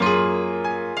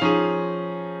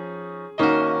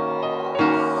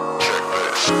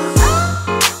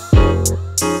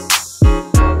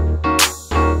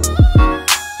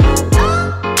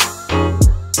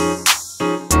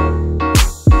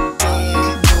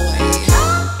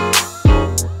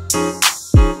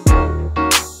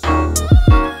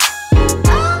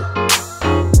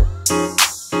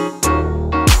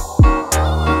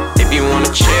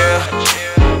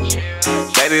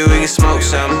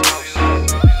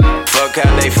Fuck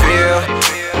how they feel.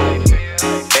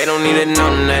 They don't need to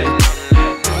know nothing.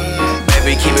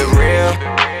 Baby, keep it real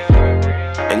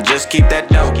and just keep that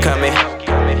dough coming.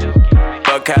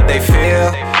 Fuck how they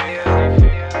feel.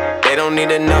 They don't need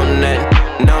to know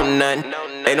nothing, know nothing.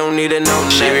 They don't need to know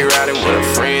nothing. She be riding with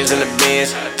her friends in the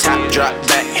Benz. Top drop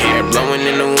back, hair blowing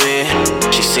in the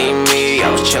wind. She seen me, I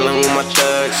was chillin' with my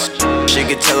thugs. She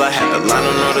could tell I had a line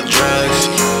on all the drugs.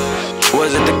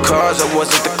 Was it the cars or was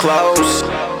it the clothes?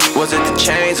 Was it the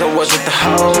chains or was it the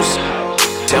hoes?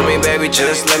 Tell me, baby,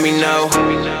 just let me know.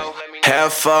 How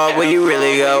far will you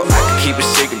really go? I can keep it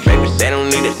secret, baby, they don't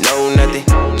need to know nothing.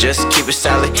 Just keep it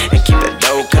solid and keep that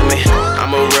dough coming.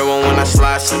 I'm a real one when I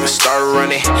slide, so I can start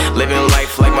running. Living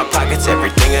life like my pockets,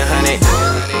 everything 100.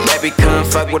 Baby, come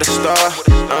fuck with a star.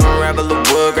 Unravel the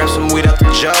wood, grab some weed out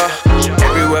the jar.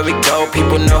 Everywhere we go,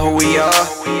 people know who we are.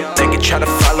 They can try to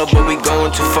follow, but we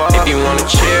going too far. If you wanna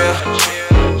chill,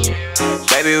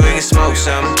 baby, we can smoke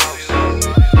some.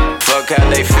 Fuck how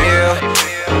they feel.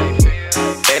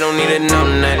 They don't need to know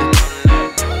nothing.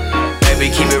 Baby,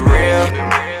 keep it real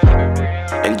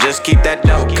and just keep that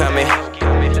dough coming.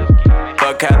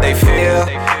 Fuck how they feel.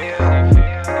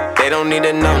 They don't need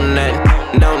to know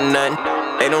nothing, know nothing.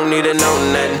 They don't need to know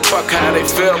nothing. Fuck how they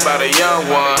feel about a young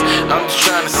one. I'm just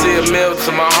trying to see a meal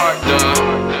till my heart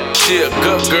done. She a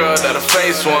good girl that'll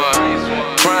face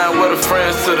one. Crying with her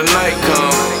friends till the night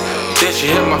come. Then she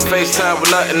hit my FaceTime with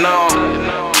nothing on.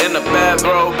 In the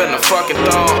bathrobe and the fucking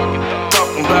thong.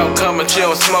 Talking about coming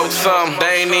chill and smoke some.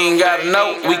 They ain't even gotta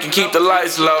know, we can keep the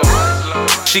lights low.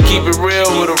 She keep it real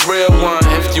with a real one.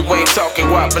 If you ain't talking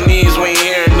Guapanese, we ain't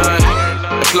hearing none.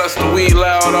 And plus the weed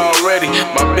loud already.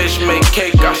 My bitch make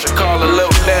cake, I should call her Lil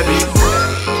Debbie.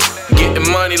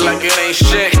 Getting money like it ain't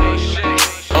shit.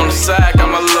 On the side, got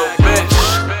my little bitch.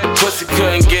 The pussy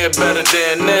couldn't get better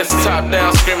than this. Top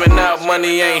down, screaming out,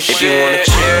 money ain't shit. If you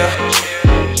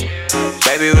wanna chill,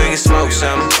 baby, we can smoke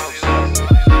some.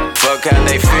 Fuck how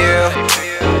they feel.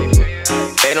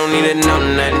 They don't need to know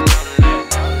nothing.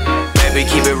 Baby,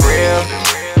 keep it real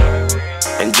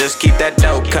and just keep that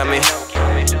dough coming.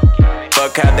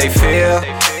 Fuck how they feel.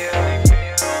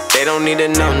 They don't need to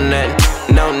know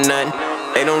nothing, know nothing.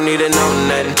 They don't need to know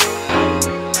nothing.